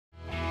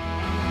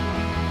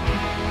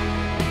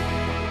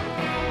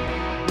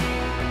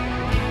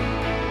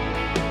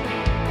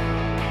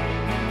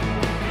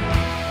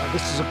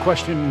a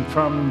question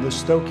from the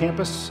Stowe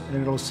campus,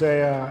 and it'll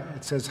say,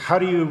 it says, how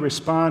do you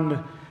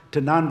respond to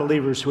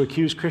non-believers who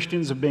accuse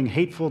Christians of being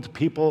hateful to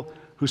people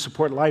who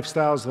support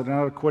lifestyles that are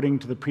not according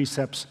to the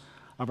precepts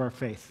of our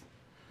faith?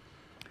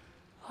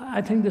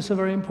 I think this is a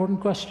very important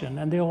question,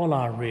 and they all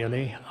are,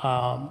 really.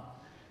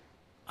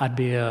 I'd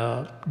be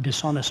a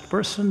dishonest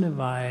person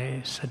if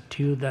I said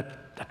to you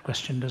that that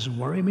question doesn't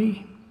worry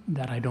me,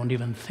 that I don't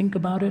even think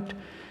about it.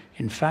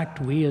 In fact,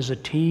 we as a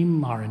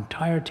team, our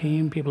entire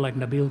team, people like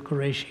Nabil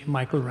Qureshi,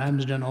 Michael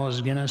Ramsden,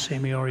 Oz Guinness,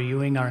 Amy Ori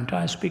Ewing, our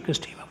entire speakers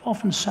team have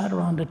often sat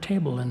around a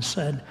table and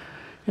said,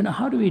 you know,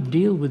 how do we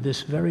deal with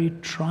this very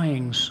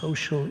trying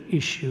social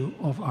issue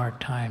of our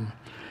time?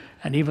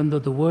 And even though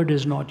the word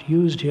is not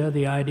used here,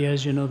 the idea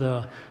is, you know,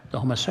 the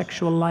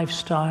homosexual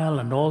lifestyle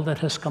and all that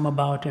has come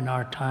about in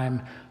our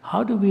time,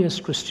 how do we as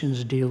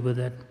Christians deal with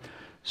it?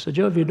 So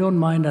Joe, if you don't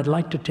mind, I'd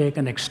like to take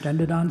an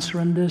extended answer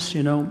on this.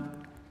 You know,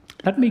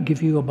 let me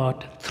give you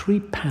about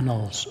 3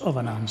 panels of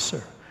an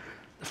answer.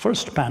 The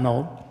first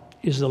panel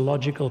is the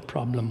logical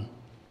problem.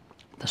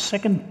 The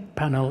second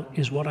panel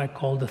is what I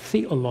call the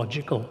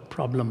theological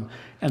problem.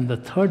 And the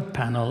third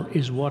panel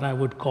is what I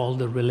would call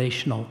the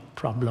relational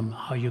problem,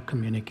 how you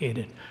communicate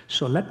it.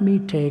 So let me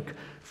take,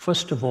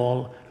 first of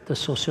all, the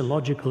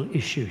sociological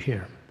issue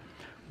here.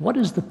 What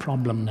is the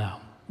problem now?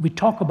 We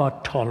talk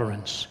about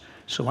tolerance.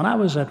 So when I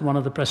was at one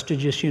of the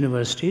prestigious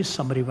universities,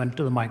 somebody went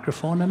to the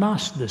microphone and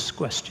asked this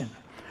question.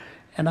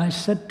 And I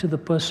said to the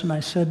person,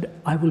 I said,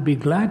 I will be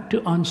glad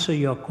to answer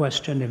your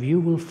question if you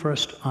will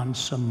first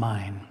answer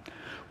mine.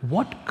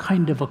 What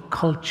kind of a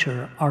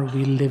culture are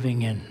we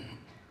living in?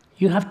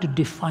 You have to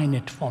define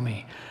it for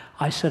me.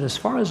 I said, as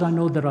far as I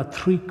know, there are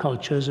 3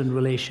 cultures in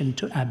relation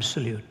to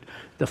absolute.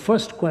 The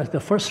first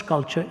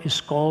culture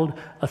is called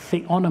a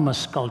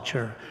theonomous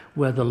culture,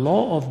 where the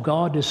law of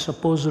God is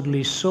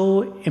supposedly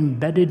so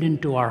embedded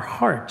into our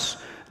hearts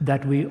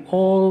that we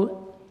all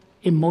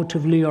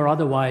emotively or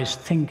otherwise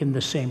think in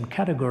the same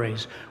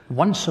categories.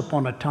 Once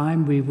upon a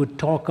time, we would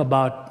talk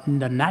about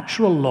the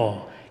natural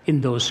law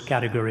in those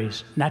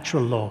categories,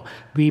 natural law.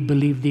 We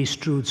believe these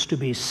truths to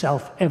be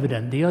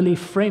self-evident. The early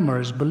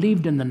framers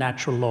believed in the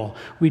natural law.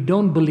 We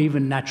don't believe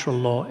in natural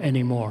law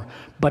anymore,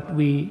 but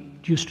we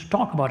used to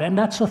talk about it, and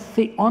that's a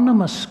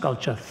theonomous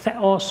culture.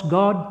 Theos,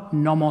 God,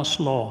 nomos,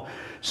 law.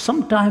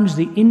 Sometimes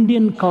the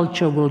Indian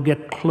culture will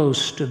get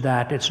close to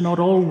that. It's not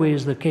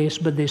always the case,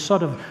 but they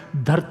sort of,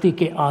 dharti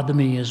ke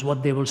aadmi is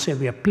what they will say.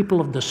 We are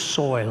people of the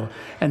soil.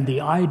 And the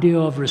idea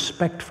of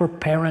respect for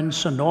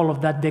parents and all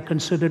of that, they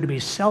consider to be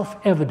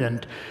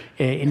self-evident,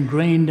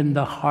 ingrained in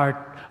the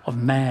heart of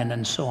man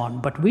and so on.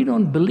 But we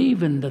don't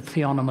believe in the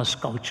theonomous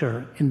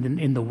culture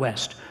in the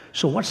West.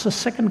 So what's the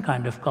second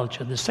kind of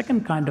culture? The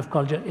second kind of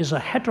culture is a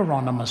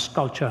heteronymous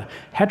culture.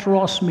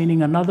 Heteros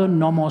meaning another,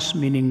 nomos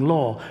meaning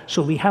law.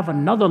 So we have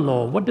another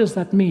law. What does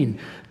that mean?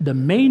 The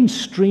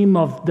mainstream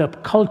of the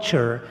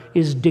culture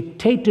is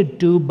dictated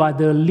to by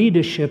the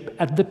leadership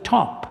at the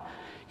top.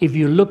 If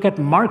you look at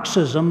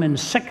Marxism in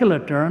secular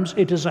terms,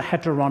 it is a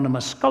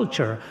heteronymous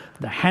culture.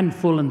 The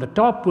handful in the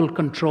top will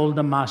control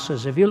the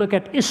masses. If you look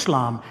at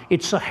Islam,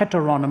 it's a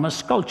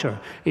heteronymous culture.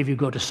 If you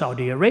go to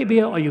Saudi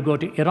Arabia or you go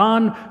to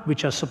Iran,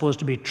 which are supposed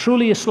to be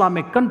truly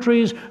Islamic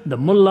countries, the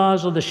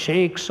mullahs or the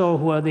sheikhs or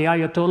who are the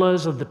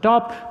ayatollahs at the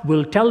top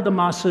will tell the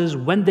masses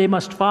when they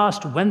must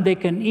fast, when they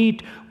can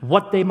eat,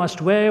 what they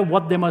must wear,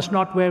 what they must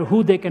not wear,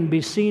 who they can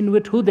be seen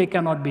with, who they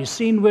cannot be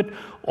seen with.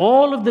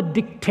 All of the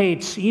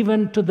dictates,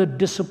 even to the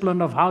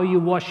discipline of how you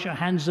wash your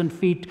hands and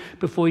feet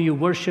before you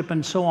worship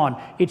and so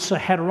on. It's a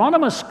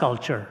heteronymous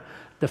culture.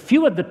 The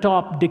few at the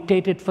top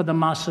dictate it for the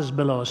masses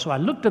below. So I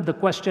looked at the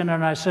question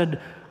and I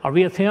said, are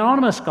we a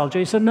theonomous culture?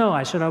 He said, no.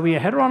 I said, are we a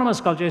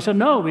heteronymous culture? He said,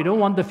 no, we don't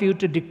want the few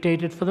to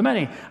dictate it for the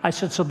many. I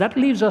said, so that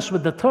leaves us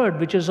with the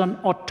third, which is an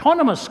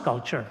autonomous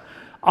culture.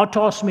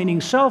 Autos meaning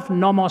self,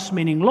 nomos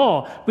meaning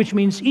law, which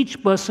means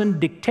each person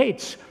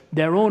dictates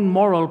their own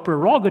moral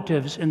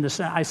prerogatives in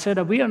the. I said,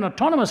 are we an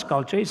autonomous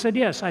culture? He said,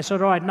 yes. I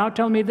said, all right, now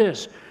tell me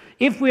this.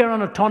 If we are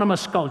an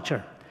autonomous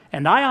culture,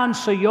 and I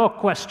answer your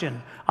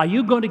question, are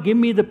you going to give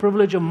me the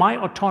privilege of my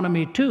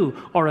autonomy too?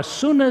 Or as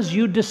soon as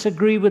you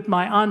disagree with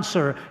my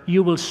answer,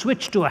 you will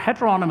switch to a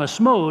heteronymous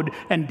mode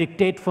and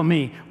dictate for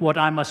me what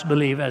I must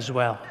believe as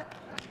well?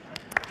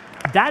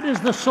 That is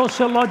the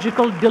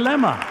sociological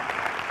dilemma.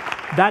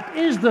 That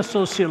is the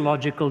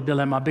sociological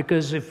dilemma,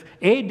 because if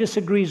A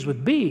disagrees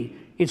with B,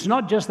 it's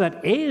not just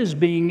that A is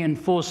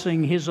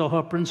enforcing his or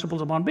her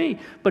principles upon B,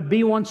 but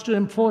B wants to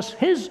enforce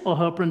his or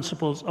her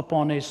principles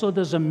upon A. So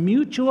there's a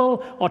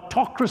mutual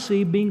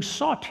autocracy being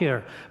sought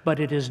here, but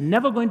it is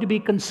never going to be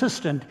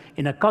consistent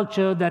in a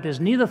culture that is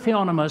neither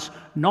theonomous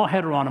nor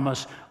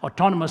heteronymous.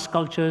 Autonomous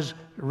cultures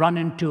run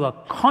into a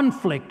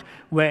conflict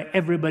where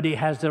everybody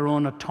has their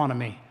own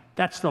autonomy.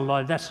 That's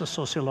the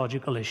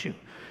sociological issue.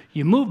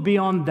 You move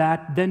beyond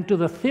that, then to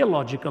the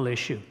theological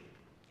issue.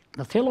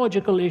 The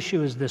theological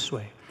issue is this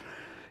way.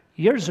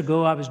 Years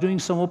ago, I was doing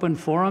some open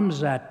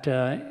forums at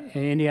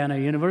Indiana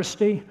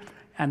University,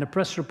 and a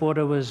press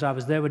reporter I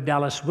was there with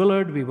Dallas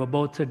Willard. We were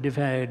both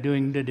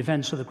doing the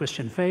defense of the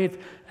Christian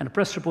faith, and a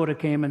press reporter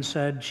came and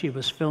said she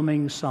was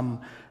filming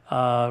some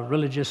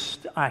religious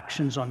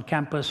actions on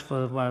campus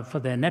for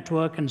their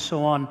network and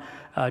so on.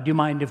 Do you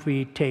mind if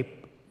we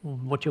tape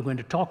what you're going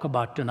to talk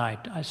about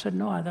tonight? I said,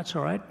 no, that's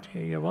all right.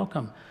 You're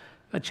welcome.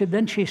 But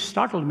then she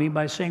startled me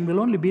by saying, we'll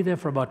only be there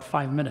for about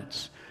 5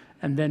 minutes,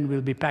 and then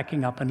we'll be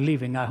packing up and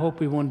leaving. I hope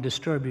we won't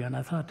disturb you. And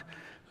I thought,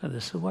 well,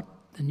 this is what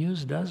the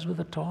news does with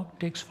a talk,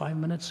 takes 5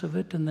 minutes of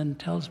it, and then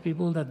tells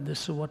people that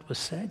this is what was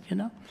said, you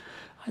know?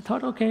 I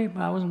thought, okay,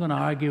 I wasn't going to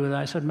argue with her.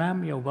 I said,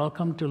 ma'am, you're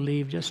welcome to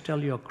leave. Just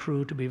tell your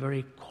crew to be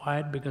very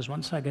quiet, because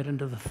once I get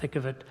into the thick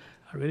of it,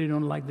 I really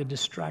don't like the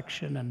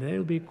distraction, and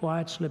they'll be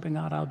quiet, slipping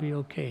out, I'll be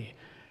okay.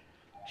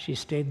 She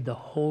stayed the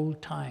whole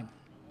time,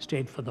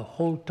 stayed for the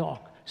whole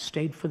talk,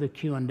 stayed for the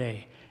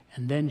Q&A.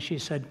 And then she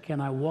said,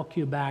 can I walk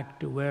you back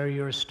to where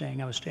you're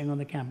staying? I was staying on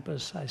the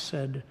campus. I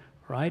said,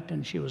 right.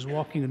 And she was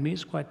walking with me.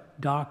 It's quite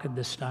dark at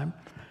this time.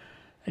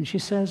 And she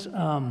says,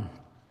 I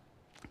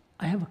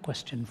have a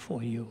question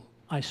for you.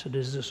 I said,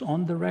 is this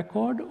on the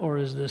record or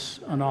is this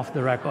an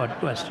off-the-record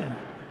question?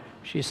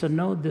 She said,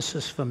 no, this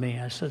is for me.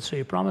 I said, so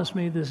you promise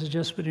me this is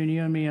just between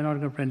you and me, you're not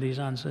going to print these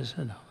answers? I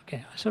said, no.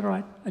 Okay. I said, all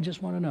right, I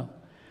just want to know.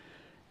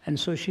 And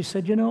so she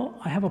said, you know,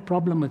 I have a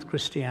problem with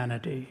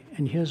Christianity,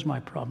 and here's my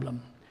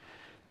problem.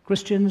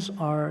 Christians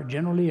are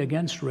generally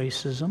against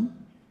racism,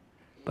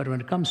 but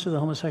when it comes to the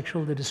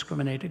homosexual, they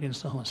discriminate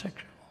against the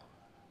homosexual.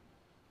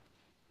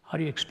 How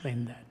do you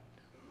explain that?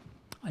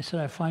 I said,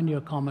 I find your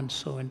comments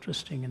so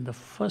interesting. In the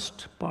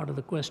first part of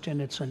the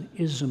question, it's an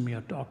ism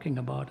you're talking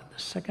about. In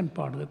the second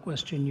part of the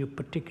question, you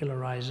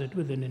particularize it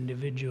with an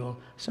individual.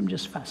 So I'm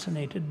just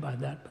fascinated by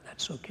that, but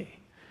that's okay.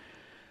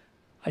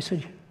 I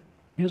said,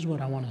 here's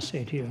what I want to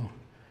say to you.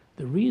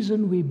 The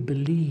reason we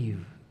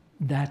believe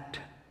that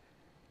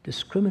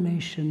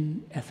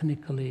discrimination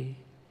ethnically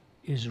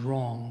is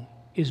wrong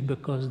is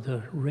because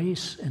the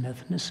race and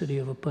ethnicity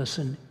of a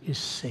person is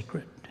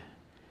sacred.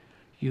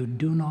 You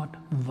do not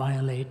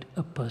violate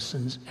a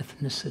person's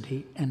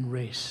ethnicity and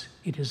race.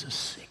 It is a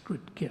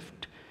sacred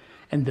gift.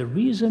 And the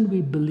reason we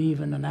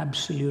believe in an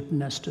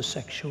absoluteness to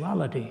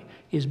sexuality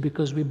is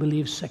because we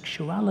believe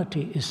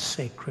sexuality is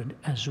sacred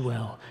as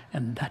well.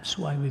 And that's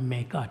why we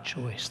make our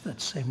choice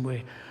that same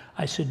way.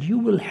 I said, you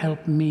will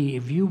help me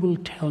if you will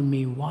tell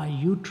me why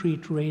you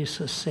treat race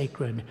as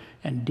sacred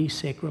and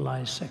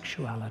desacralize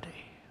sexuality.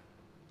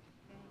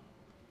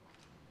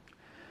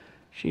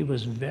 She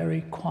was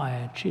very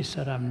quiet. She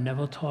said, I've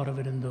never thought of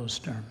it in those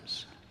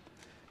terms.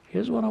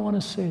 Here's what I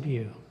want to say to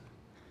you.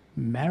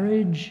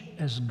 Marriage,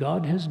 as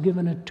God has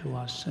given it to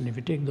us, and if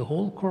you take the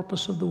whole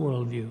corpus of the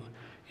worldview,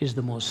 is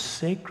the most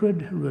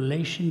sacred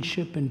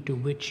relationship into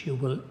which you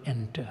will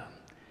enter.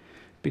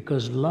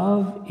 Because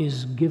love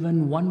is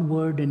given one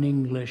word in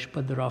English,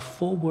 but there are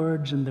 4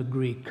 words in the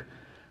Greek.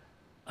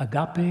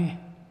 Agape,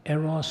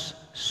 eros,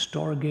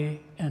 storge,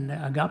 and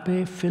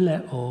agape,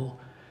 phileo,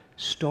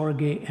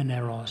 storge, and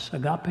eros.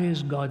 Agape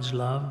is God's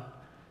love.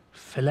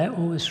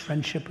 Phileo is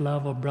friendship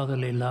love or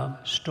brotherly love.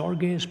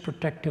 Storge is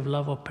protective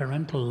love or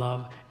parental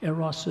love.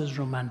 Eros is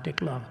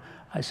romantic love.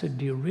 I said,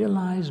 do you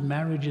realize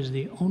marriage is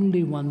the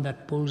only one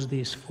that pulls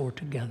these 4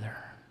 together?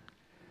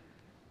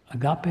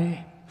 Agape,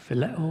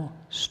 phileo,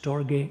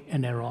 storge,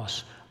 and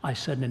eros. I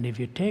said, and if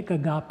you take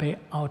agape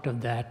out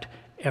of that,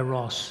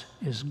 eros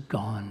is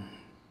gone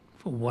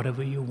for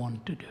whatever you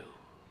want to do.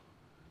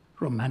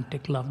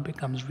 Romantic love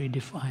becomes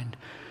redefined.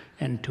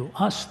 And to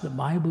us, the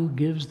Bible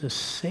gives the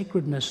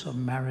sacredness of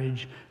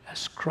marriage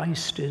as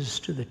Christ is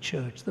to the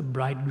church, the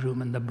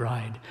bridegroom and the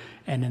bride.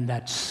 And in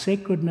that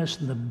sacredness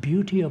and the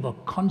beauty of a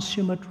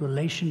consummate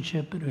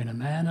relationship between a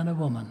man and a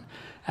woman,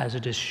 as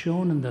it is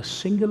shown in the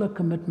singular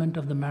commitment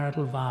of the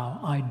marital vow,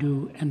 I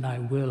do and I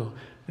will.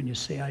 When you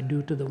say I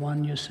do to the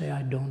one, you say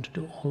I don't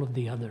to all of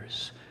the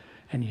others.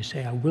 And you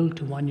say I will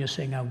to one, you're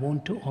saying I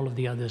won't to all of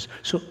the others.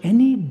 So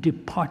any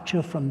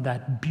departure from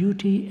that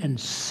beauty and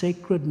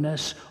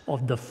sacredness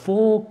of the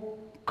 4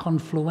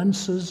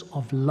 confluences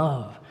of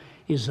love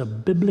is a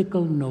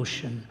biblical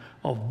notion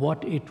of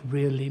what it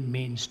really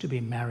means to be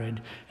married.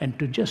 And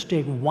to just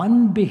take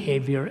one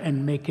behavior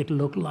and make it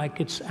look like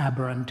it's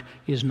aberrant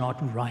is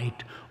not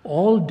right.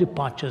 All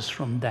departures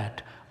from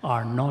that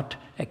are not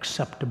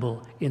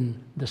acceptable in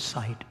the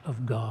sight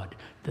of God.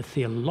 The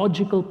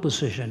theological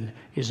position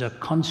is a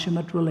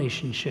consummate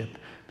relationship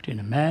between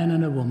a man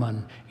and a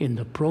woman in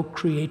the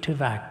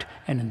procreative act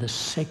and in the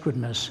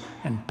sacredness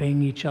and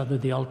paying each other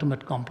the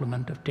ultimate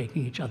compliment of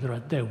taking each other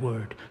at their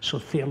word. So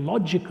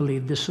theologically,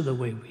 this is the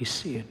way we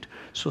see it.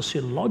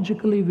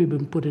 Sociologically, we've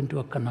been put into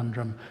a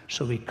conundrum.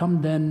 So we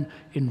come then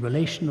in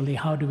relationally,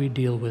 how do we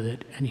deal with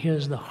it? And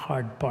here's the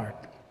hard part.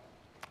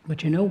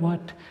 But you know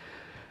what?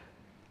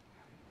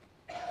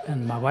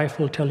 And my wife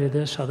will tell you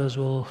this, others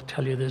will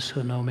tell you this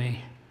who know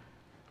me.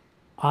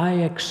 I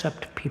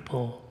accept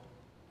people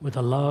with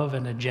a love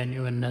and a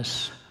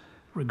genuineness,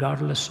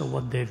 regardless of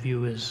what their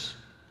view is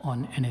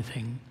on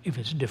anything, if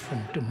it's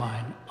different to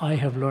mine. I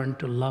have learned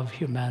to love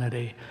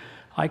humanity.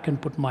 I can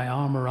put my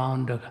arm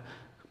around a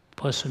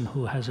person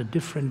who has a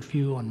different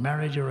view on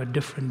marriage or a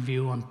different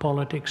view on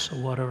politics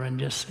or whatever, and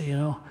just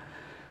say,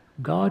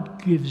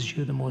 God gives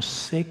you the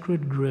most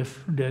sacred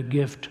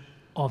gift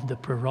of the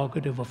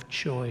prerogative of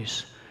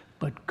choice,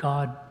 but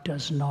God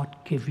does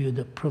not give you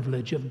the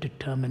privilege of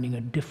determining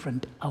a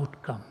different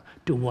outcome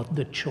to what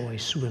the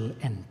choice will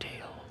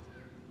entail.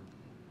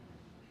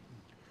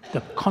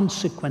 The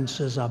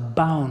consequences are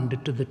bound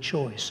to the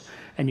choice.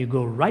 And you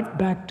go right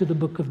back to the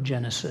book of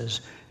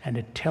Genesis, and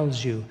it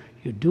tells you,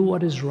 you do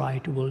what is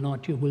right, will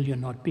you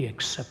not be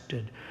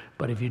accepted.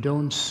 But if you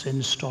don't,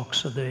 sin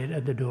stalks at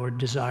the door,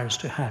 desires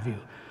to have you.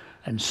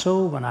 And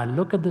so when I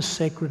look at the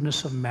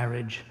sacredness of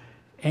marriage,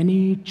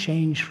 any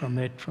change from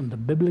it, from the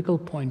biblical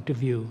point of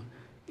view,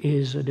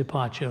 is a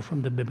departure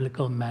from the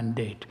biblical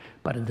mandate.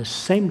 But at the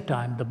same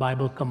time, the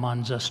Bible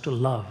commands us to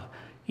love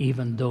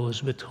even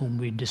those with whom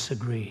we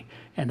disagree.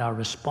 And our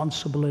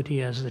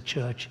responsibility as the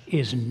church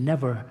is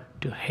never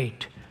to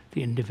hate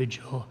the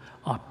individual.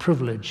 Our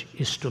privilege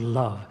is to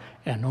love.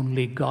 And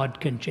only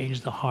God can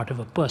change the heart of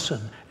a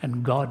person.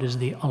 And God is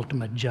the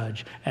ultimate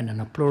judge. And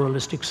in a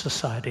pluralistic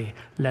society,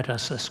 let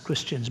us as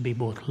Christians be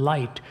both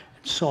light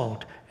and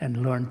salt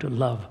and learn to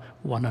love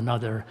one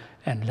another.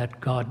 And let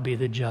God be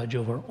the judge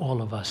over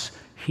all of us.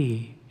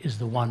 He is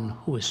the one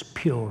who is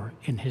pure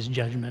in his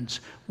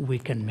judgments. We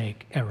can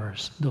make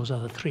errors. Those are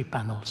the 3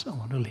 panels I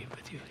want to leave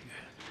with you.